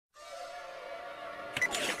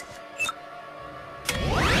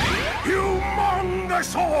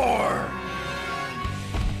dinosaur!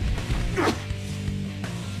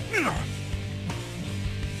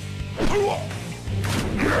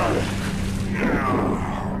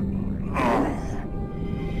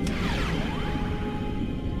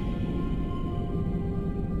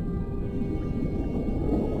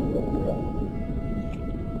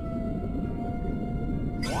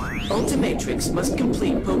 Ultimatrix must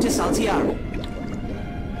complete Potis Altiaro.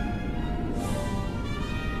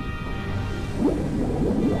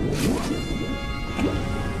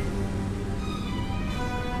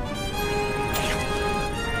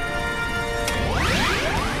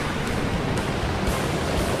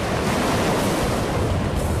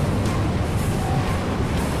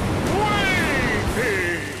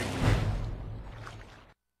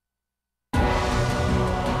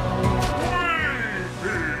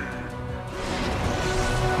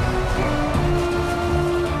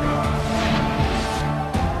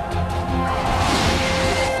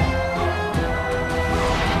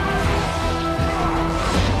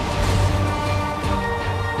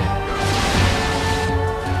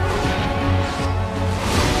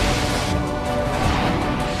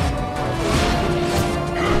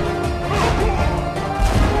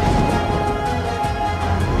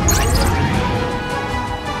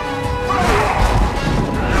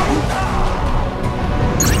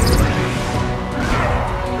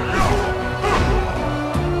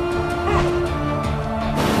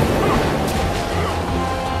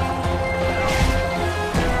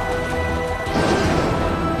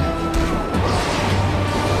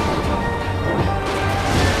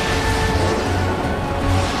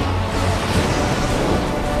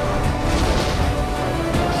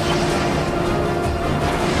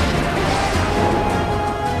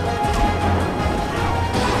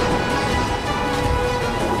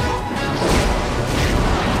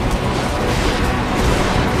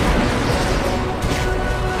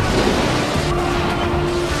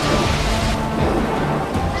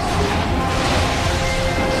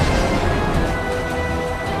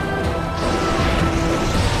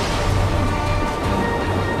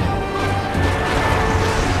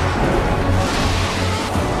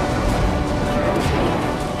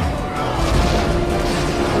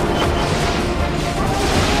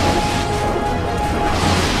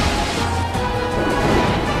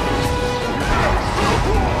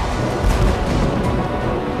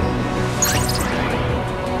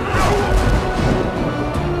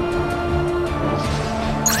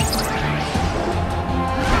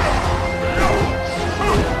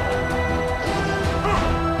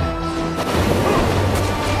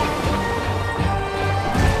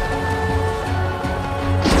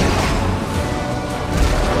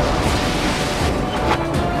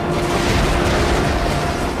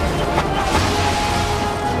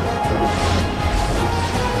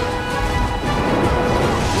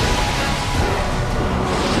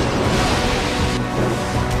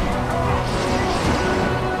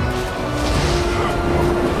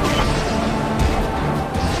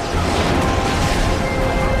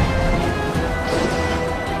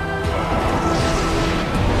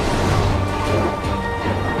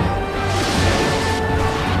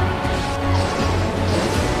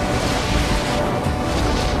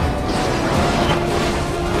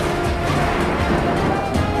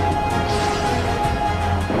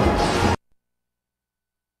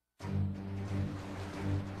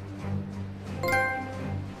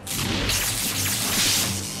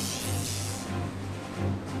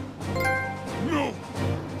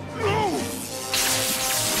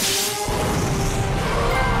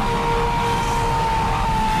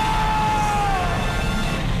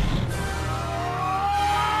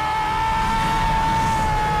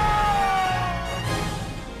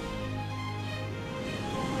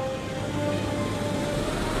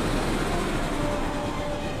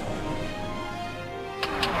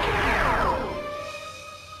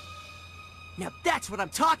 Now that's what I'm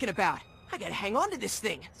talking about! I gotta hang on to this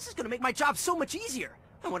thing. This is gonna make my job so much easier.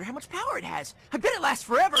 I wonder how much power it has. I bet it lasts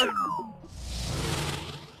forever!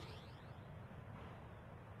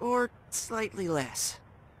 Or slightly less.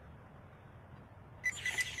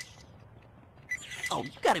 Oh,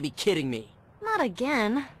 you gotta be kidding me. Not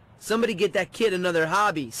again. Somebody get that kid another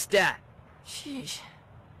hobby, stat. Sheesh.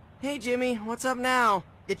 Hey Jimmy, what's up now?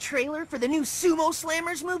 The trailer for the new Sumo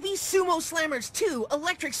Slammers movie, Sumo Slammers 2,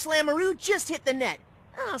 Electric Slammaroo, just hit the net.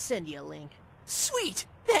 I'll send you a link. Sweet!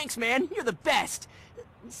 Thanks, man. You're the best.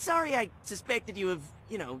 Sorry I suspected you of,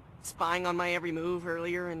 you know, spying on my every move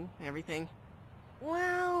earlier and everything.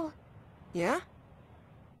 Well... Yeah?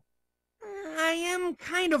 I am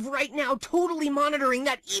kind of right now totally monitoring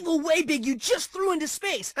that evil Waybig you just threw into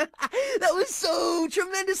space. That was so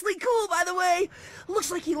tremendously cool, by the way.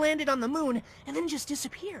 Looks like he landed on the moon and then just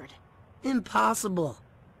disappeared. Impossible.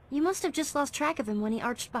 You must have just lost track of him when he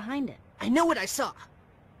arched behind it. I know what I saw.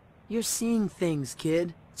 You're seeing things,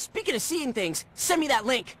 kid. Speaking of seeing things, send me that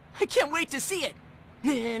link. I can't wait to see it.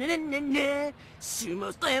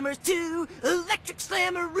 Sumo Slammers 2, Electric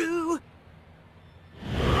Slammeroo.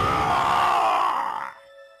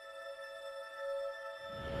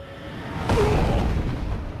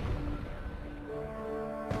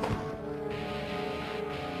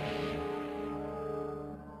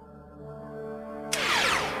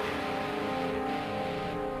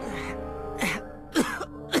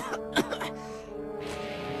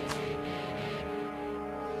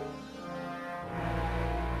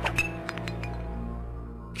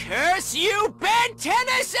 Curse you, Ben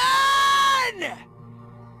Tennyson!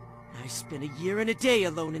 I spent a year and a day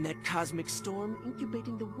alone in that cosmic storm,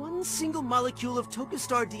 incubating the one single molecule of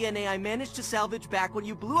Tokastar DNA I managed to salvage back when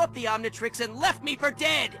you blew up the Omnitrix and left me for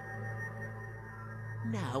dead!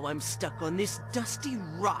 Now I'm stuck on this dusty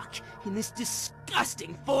rock, in this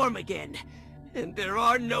disgusting form again. And there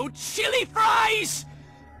are no chili fries!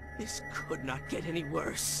 This could not get any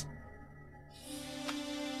worse.